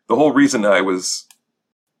the whole reason I was,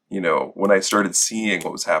 when I started seeing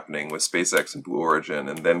what was happening with SpaceX and Blue Origin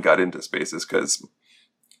and then got into space is because,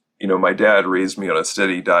 my dad raised me on a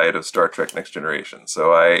steady diet of Star Trek Next Generation.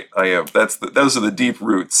 So those are the deep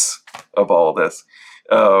roots of all this.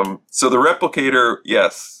 So the replicator,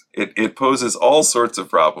 yes, it poses all sorts of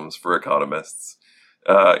problems for economists,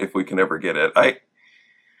 if we can ever get it. I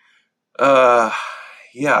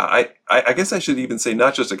guess I should even say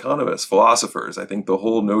not just economists, philosophers. I think the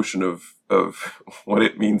whole notion of what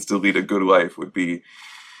it means to lead a good life would be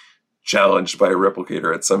challenged by a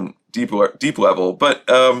replicator at some deep level. But,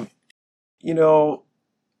 I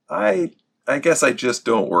guess I just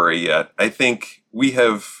don't worry yet. I think we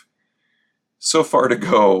have so far to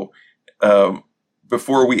go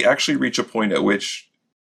before we actually reach a point at which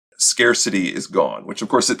scarcity is gone, which of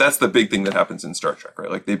course that's the big thing that happens in Star Trek, right?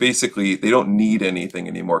 Like they don't need anything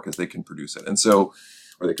anymore because they can produce it. And so,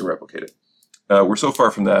 or they can replicate it. We're so far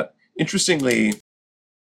from that. Interestingly,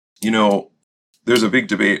 there's a big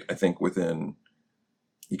debate, I think, within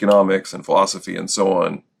economics and philosophy and so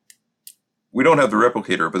on. We don't have the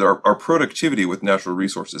replicator, but our productivity with natural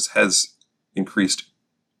resources has increased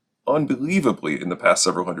unbelievably in the past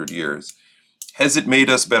several hundred years. Has it made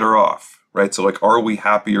us better off? Right. So are we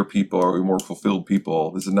happier people? Are we more fulfilled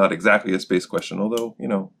people? This is not exactly a space question, although,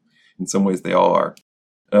 in some ways they all are.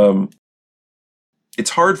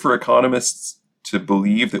 It's hard for economists to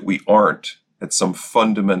believe that we aren't at some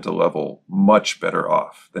fundamental level much better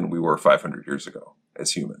off than we were 500 years ago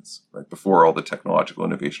as humans, right? Before all the technological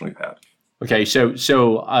innovation we've had. Okay.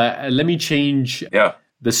 So let me change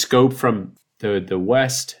the scope from the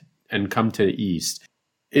West and come to the East.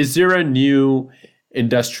 Is there a new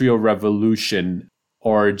industrial revolution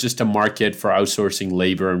or just a market for outsourcing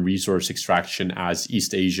labor and resource extraction as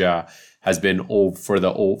East Asia has been for over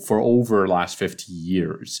the last 50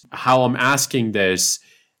 years? How I'm asking this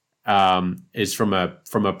is from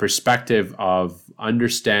a perspective of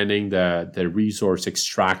understanding the resource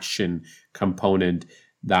extraction component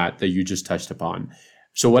that you just touched upon.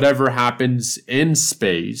 So whatever happens in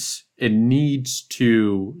space, it needs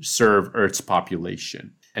to serve Earth's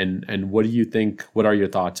population. And what do you think? What are your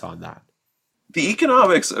thoughts on that? The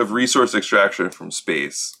economics of resource extraction from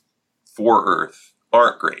space for Earth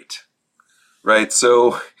aren't great, right?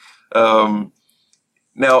 So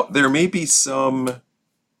now there may be some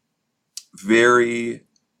very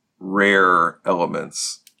rare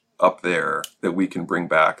elements up there that we can bring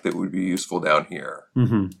back that would be useful down here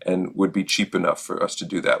and would be cheap enough for us to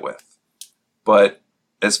do that with. But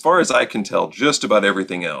as far as I can tell, just about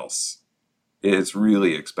everything else is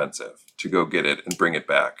really expensive to go get it and bring it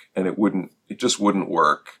back. And it just wouldn't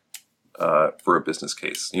work for a business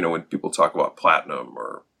case. When people talk about platinum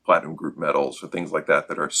or platinum group metals or things like that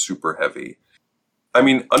are super heavy. I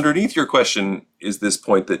mean, underneath your question is this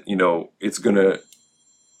point that,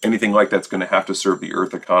 anything like that's going to have to serve the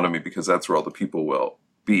Earth economy because that's where all the people will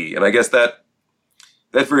be. And I guess that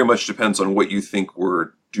very much depends on what you think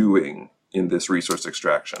we're doing in this resource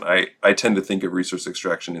extraction. I tend to think of resource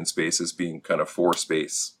extraction in space as being kind of for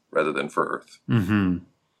space rather than for Earth. Mm-hmm.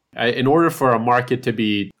 In order for a market to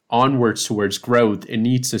be onwards towards growth, it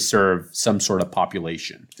needs to serve some sort of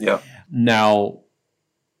population. Yeah. Now,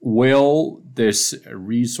 will this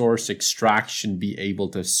resource extraction be able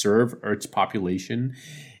to serve Earth's population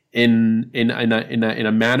in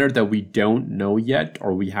a manner that we don't know yet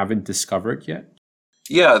or we haven't discovered yet?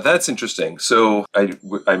 Yeah, that's interesting. So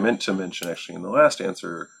I meant to mention actually in the last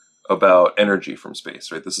answer about energy from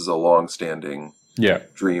space, right? This is a long-standing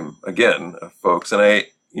dream, again, of folks. And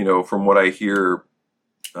from what I hear,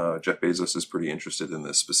 Jeff Bezos is pretty interested in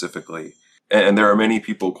this specifically. And there are many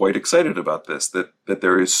people quite excited about this, that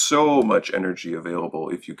there is so much energy available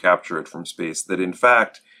if you capture it from space that in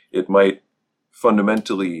fact, it might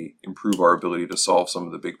fundamentally improve our ability to solve some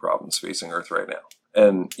of the big problems facing Earth right now.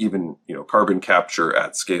 And even, carbon capture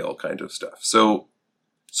at scale kind of stuff. So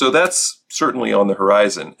that's certainly on the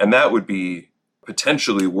horizon. And that would be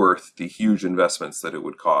potentially worth the huge investments that it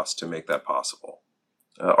would cost to make that possible.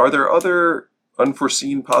 Are there other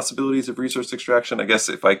unforeseen possibilities of resource extraction? I guess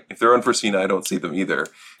if they're unforeseen, I don't see them either.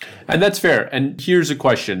 And that's fair. And here's a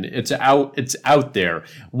question. It's out there.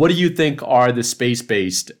 What do you think are the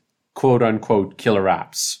space-based quote unquote killer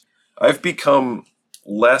apps? I've become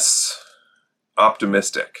less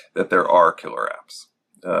optimistic that there are killer apps,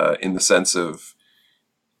 in the sense of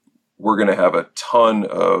we're going to have a ton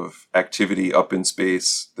of activity up in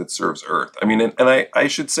space that serves Earth. I mean, and I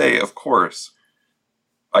should say, of course,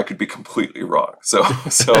 I could be completely wrong. So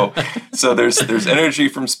there's energy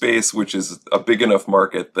from space, which is a big enough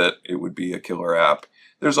market that it would be a killer app.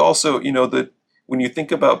 There's also, when you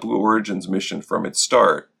think about Blue Origin's mission from its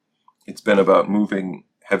start, it's been about moving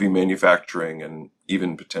heavy manufacturing and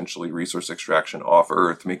even potentially resource extraction off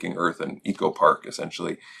Earth, making Earth an eco park,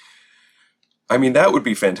 essentially. I mean, that would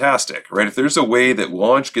be fantastic, right? If there's a way that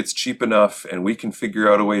launch gets cheap enough and we can figure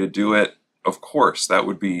out a way to do it, of course, that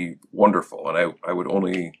would be wonderful. And I would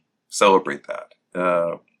only celebrate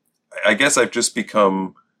that. I guess I've just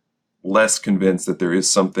become less convinced that there is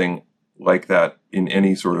something like that in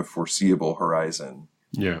any sort of foreseeable horizon.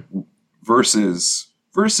 Yeah. Versus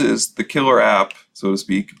the killer app, so to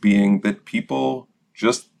speak, being that people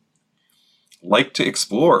just like to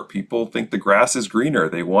explore. People think the grass is greener.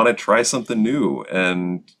 They want to try something new.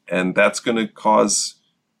 And that's going to cause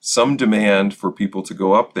some demand for people to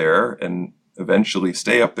go up there and eventually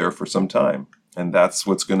stay up there for some time. And that's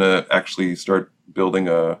what's going to actually start building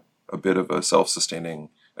a bit of a self-sustaining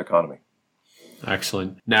economy.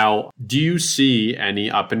 Excellent. Now, do you see any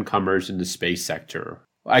up-and-comers in the space sector?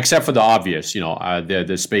 Except for the obvious,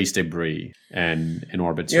 the space debris and in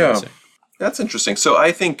orbit servicing. Yeah, that's interesting. So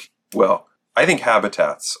I think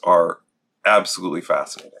habitats are absolutely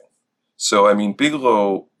fascinating. So, I mean,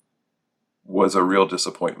 Bigelow was a real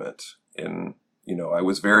disappointment I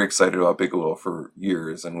was very excited about Bigelow for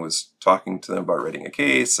years and was talking to them about writing a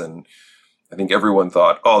case. And I think everyone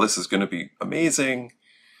thought, oh, this is going to be amazing.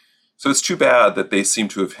 So it's too bad that they seem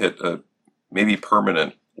to have hit a maybe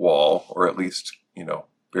permanent wall, or at least,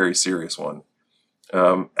 very serious one.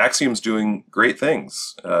 Axiom's doing great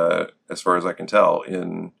things, as far as I can tell,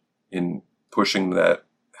 in pushing that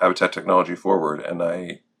habitat technology forward. And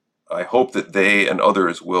I hope that they and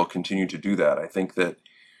others will continue to do that. I think that,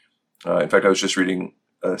 in fact, I was just reading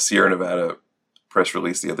a Sierra Nevada press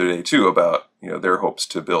release the other day too about, their hopes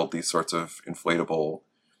to build these sorts of inflatable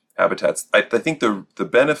habitats. I think the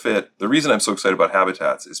benefit, the reason I'm so excited about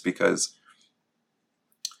habitats is because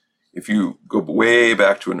if you go way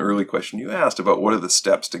back to an early question you asked about what are the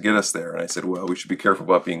steps to get us there, and I said, well, we should be careful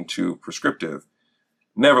about being too prescriptive.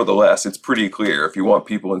 Nevertheless, it's pretty clear. If you want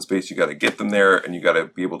people in space, you got to get them there and you got to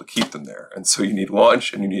be able to keep them there. And so you need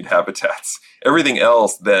launch and you need habitats. Everything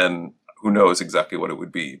else, then who knows exactly what it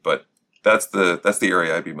would be. But that's the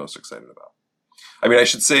area I'd be most excited about. I mean, I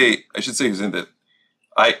should say, Hussein, that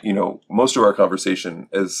most of our conversation,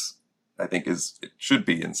 as I think it should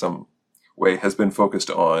be in some way, has been focused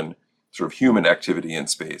on sort of human activity in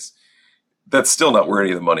space. That's still not where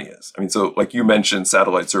any of the money is. I mean, so like you mentioned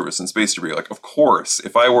satellite service and space debris, like, of course,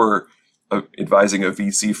 if I were advising a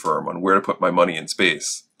VC firm on where to put my money in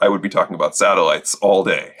space, I would be talking about satellites all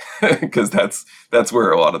day because that's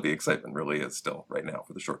where a lot of the excitement really is still right now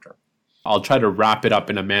for the short term. I'll try to wrap it up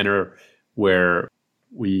in a manner where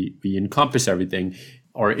we encompass everything.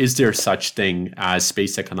 Or is there such thing as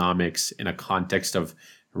space economics in a context of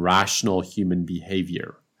rational human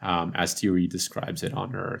behavior, as theory describes it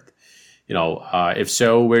on Earth? If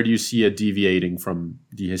so, where do you see it deviating from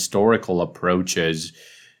the historical approaches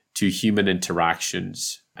to human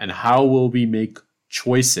interactions? And how will we make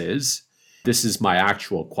choices? This is my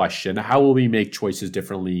actual question. How will we make choices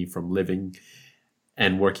differently from living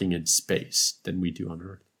and working in space than we do on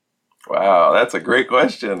Earth? Wow, that's a great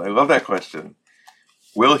question. I love that question.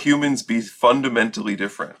 Will humans be fundamentally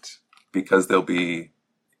different because they'll be,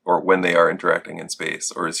 or when they are interacting in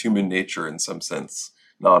space, or is human nature in some sense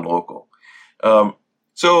non-local?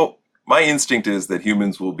 So my instinct is that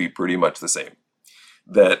humans will be pretty much the same.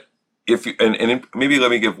 That if you, and maybe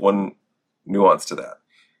let me give one nuance to that.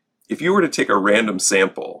 If you were to take a random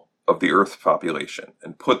sample of the Earth population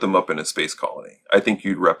and put them up in a space colony, I think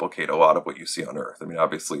you'd replicate a lot of what you see on Earth. I mean,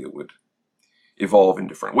 obviously it would evolve in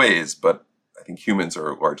different ways, but I think humans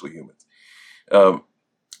are largely humans.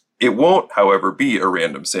 It won't, however, be a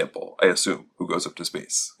random sample, I assume, who goes up to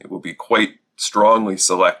space. It will be quite strongly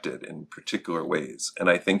selected in particular ways.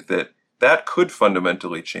 And I think that could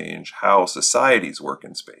fundamentally change how societies work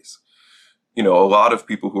in space. A lot of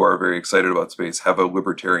people who are very excited about space have a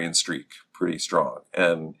libertarian streak pretty strong.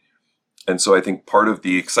 And so I think part of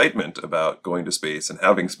the excitement about going to space and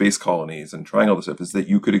having space colonies and trying all this stuff is that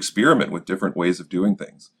you could experiment with different ways of doing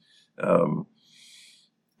things.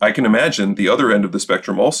 I can imagine the other end of the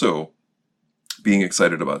spectrum also being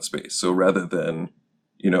excited about space. So rather than,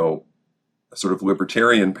 a sort of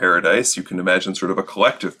libertarian paradise, you can imagine sort of a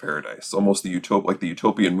collective paradise, almost like the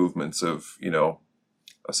utopian movements of,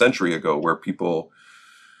 a century ago, where people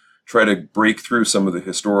try to break through some of the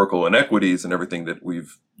historical inequities and everything that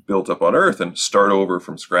we've built up on Earth and start over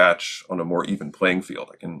from scratch on a more even playing field.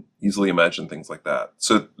 I can easily imagine things like that.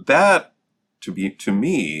 So that, to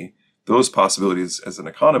me, those possibilities as an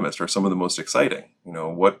economist are some of the most exciting.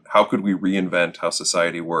 How could we reinvent how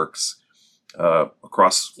society works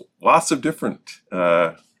across lots of different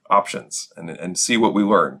options and see what we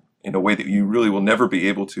learn in a way that you really will never be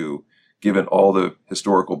able to, given all the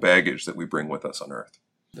historical baggage that we bring with us on Earth.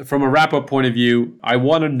 From a wrap-up point of view, I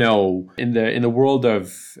want to know, in the world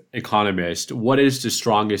of economists, what is the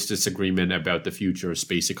strongest disagreement about the future of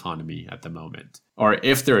space economy at the moment? Or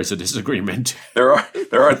if there is a disagreement. There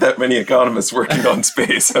aren't that many economists working on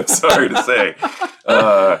space, I'm sorry to say.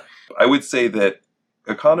 I would say that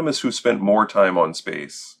economists who spent more time on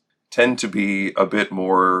space tend to be a bit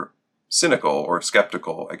more cynical or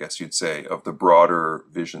skeptical, I guess you'd say, of the broader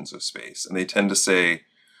visions of space. And they tend to say,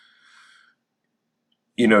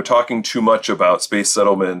 talking too much about space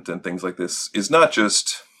settlement and things like this is not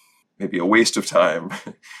just maybe a waste of time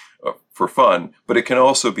for fun, but it can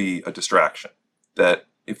also be a distraction. That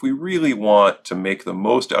if we really want to make the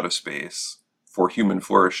most out of space for human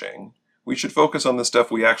flourishing, we should focus on the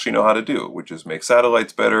stuff we actually know how to do, which is make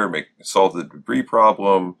satellites better, solve the debris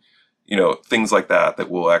problem, things like that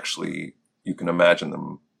will actually, you can imagine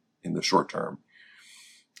them in the short term.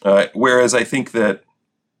 Whereas I think that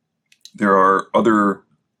there are other,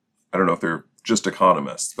 I don't know if they're just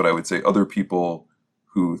economists, but I would say other people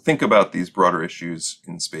who think about these broader issues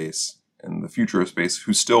in space and the future of space,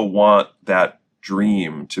 who still want that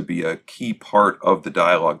dream to be a key part of the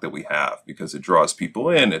dialogue that we have, because it draws people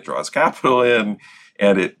in, it draws capital in,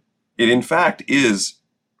 and it in fact is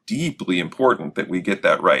deeply important that we get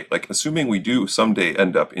that right. Like, assuming we do someday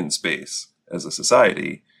end up in space as a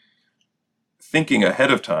society, thinking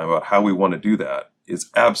ahead of time about how we want to do that is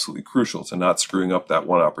absolutely crucial to not screwing up that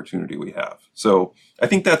one opportunity we have. So I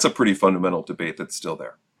think that's a pretty fundamental debate that's still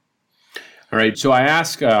there. All right. So I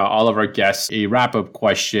ask all of our guests a wrap-up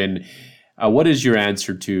question. What is your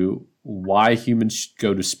answer to why humans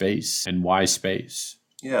go to space and why space?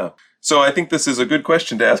 Yeah. So I think this is a good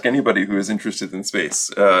question to ask anybody who is interested in space.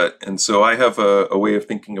 And so I have a way of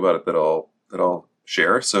thinking about it that I'll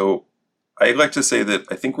share. So I'd like to say that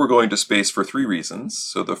I think we're going to space for 3 reasons.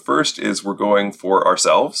 So the first is we're going for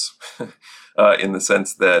ourselves, in the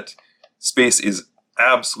sense that space is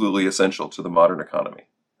absolutely essential to the modern economy.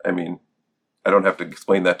 I mean, I don't have to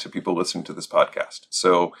explain that to people listening to this podcast.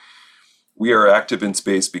 So we are active in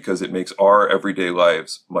space because it makes our everyday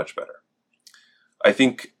lives much better. I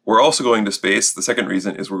think we're also going to space. The second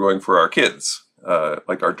reason is we're going for our kids,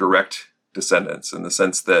 like our direct descendants, in the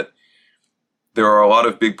sense that there are a lot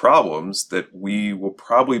of big problems that we will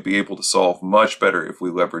probably be able to solve much better if we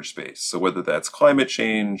leverage space. So whether that's climate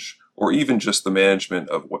change or even just the management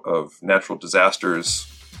of natural disasters,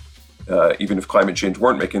 even if climate change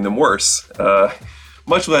weren't making them worse,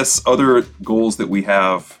 much less other goals that we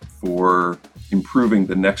have for improving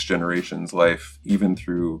the next generation's life, even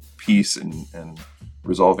through peace and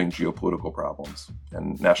resolving geopolitical problems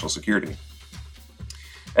and national security.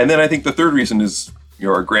 And then I think the third reason is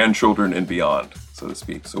our grandchildren and beyond, so to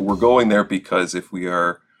speak. So we're going there because if we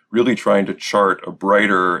are really trying to chart a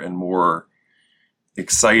brighter and more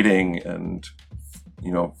exciting and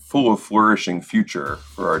full of flourishing future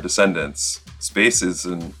for our descendants, space is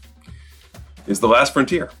the last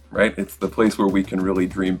frontier, right? It's the place where we can really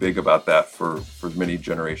dream big about that for many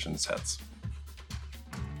generations hence.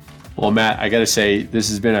 Well, Matt, I got to say, this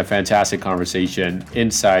has been a fantastic conversation.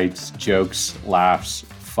 Insights, jokes, laughs,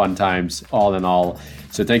 fun times, all in all.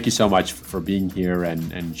 So thank you so much for being here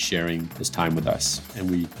and sharing this time with us. And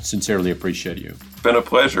we sincerely appreciate you. It's been a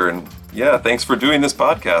pleasure. And yeah, thanks for doing this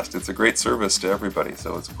podcast. It's a great service to everybody.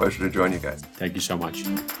 So it's a pleasure to join you guys. Thank you so much.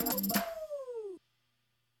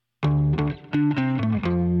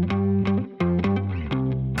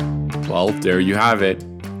 Well, there you have it.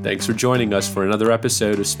 Thanks for joining us for another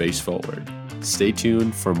episode of Space Forward. Stay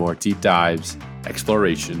tuned for more deep dives,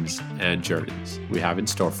 explorations, and journeys we have in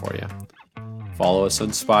store for you. Follow us on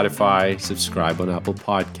Spotify, subscribe on Apple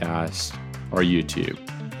Podcasts, or YouTube.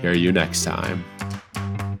 Hear you next time.